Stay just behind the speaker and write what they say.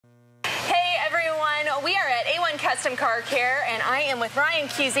we are at A1 Custom Car Care, and I am with Ryan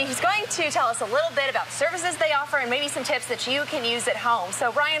Cusey. He's going to tell us a little bit about services they offer and maybe some tips that you can use at home.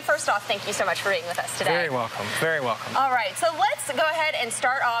 So, Ryan, first off, thank you so much for being with us today. Very welcome. Very welcome. All right, so let's go ahead and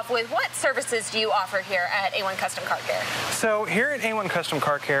start off with what services do you offer here at A1 Custom Car Care? So here at A1 Custom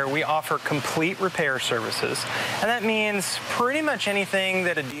Car Care, we offer complete repair services, and that means pretty much anything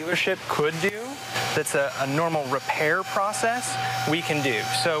that a dealership could do that's a normal repair process, we can do.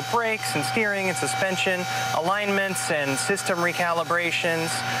 So brakes and steering and suspension, alignments and system recalibrations,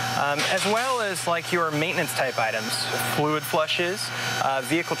 as well as like your maintenance type items, fluid flushes,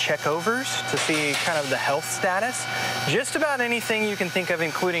 vehicle checkovers to see kind of the health status, just about anything you can think of,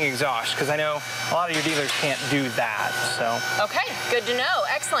 including exhaust, because I know a lot of your dealers can't do that. So okay, good to know.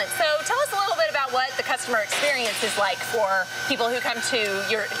 Excellent. So tell us a little bit about what the customer experience is like for people who come to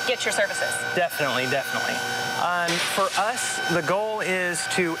get your services. Definitely. For us, the goal is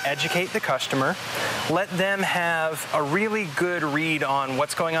to educate the customer, let them have a really good read on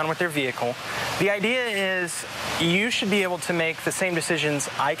what's going on with their vehicle. The idea is you should be able to make the same decisions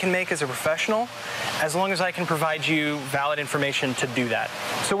I can make as a professional, as long as I can provide you valid information to do that.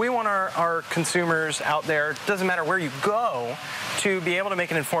 So we want our consumers out there, doesn't matter where you go, to be able to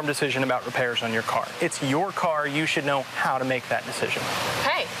make an informed decision about repairs on your car. It's your car, you should know how to make that decision.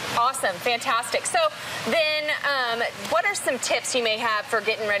 Okay, awesome, fantastic. So then what are some tips you may have for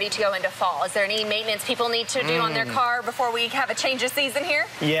getting ready to go into fall? Is there any maintenance people need to do on their car before we have a change of season here?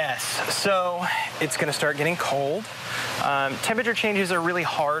 Yes, so it's going to start getting cold. Temperature changes are really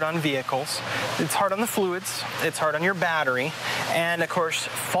hard on vehicles. It's hard on the fluids, it's hard on your battery, and of course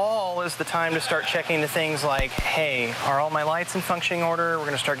fall is the time to start checking the things like, hey, are all my lights in functioning order? We're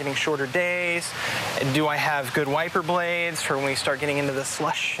going to start getting shorter days. Do I have good wiper blades for when we start getting into the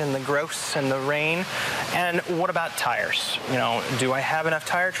slush and the gross and the rain? And what about tires? You know, do I have enough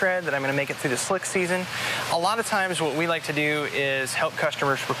tire tread that I'm going to make it through the slick season? A lot of times what we like to do is help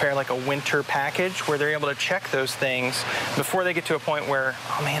customers prepare like a winter package where they're able to check those things before they get to a point where,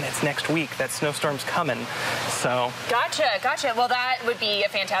 oh man, it's next week, that snowstorm's coming. So Gotcha. Well, that would be a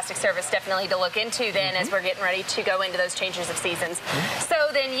fantastic service definitely to look into then as we're getting ready to go into those changes of seasons. So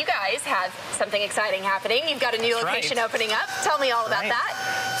then you guys have something exciting happening. You've got a new location opening up. Tell me all about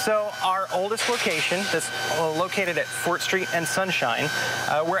that. So our oldest location that's located at Fort Street and Sunshine,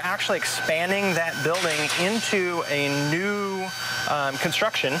 we're actually expanding that building into a new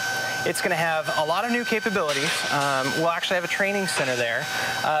construction. It's going to have a lot of new capabilities. We'll actually have a training center there.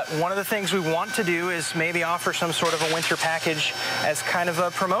 One of the things we want to do is maybe offer some sort of a winter package as kind of a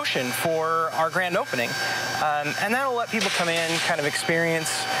promotion for our grand opening. And that'll let people come in, kind of experience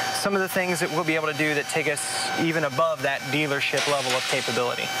some of the things that we'll be able to do that take us even above that dealership level of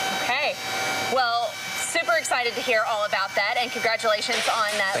capability. Okay. Well, super excited to hear all about that, and congratulations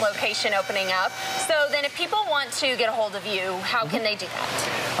on that location opening up. So then if people want to get a hold of you, how can they do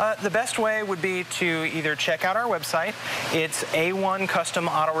that? The best way would be to either check out our website. It's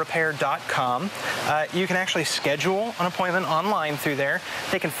a1customautorepair.com. You can actually schedule an appointment online through there.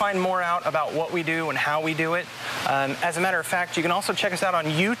 They can find more out about what we do and how we do it. As a matter of fact, you can also check us out on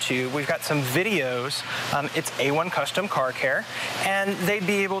YouTube. We've got some videos. It's A1 Custom Car Care, and they'd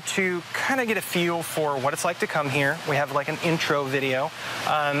be able to kind of get a feel for what it's like to come here. We have like an intro video.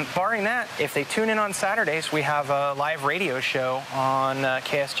 Barring that, if they tune in on Saturdays, we have a live radio show on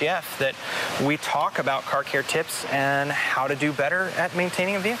KSGF that we talk about car care tips and how to do better at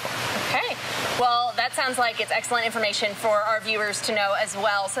maintaining a vehicle. Okay. Well, that sounds like it's excellent information for our viewers to know as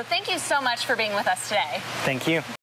well. So thank you so much for being with us today. Thank you.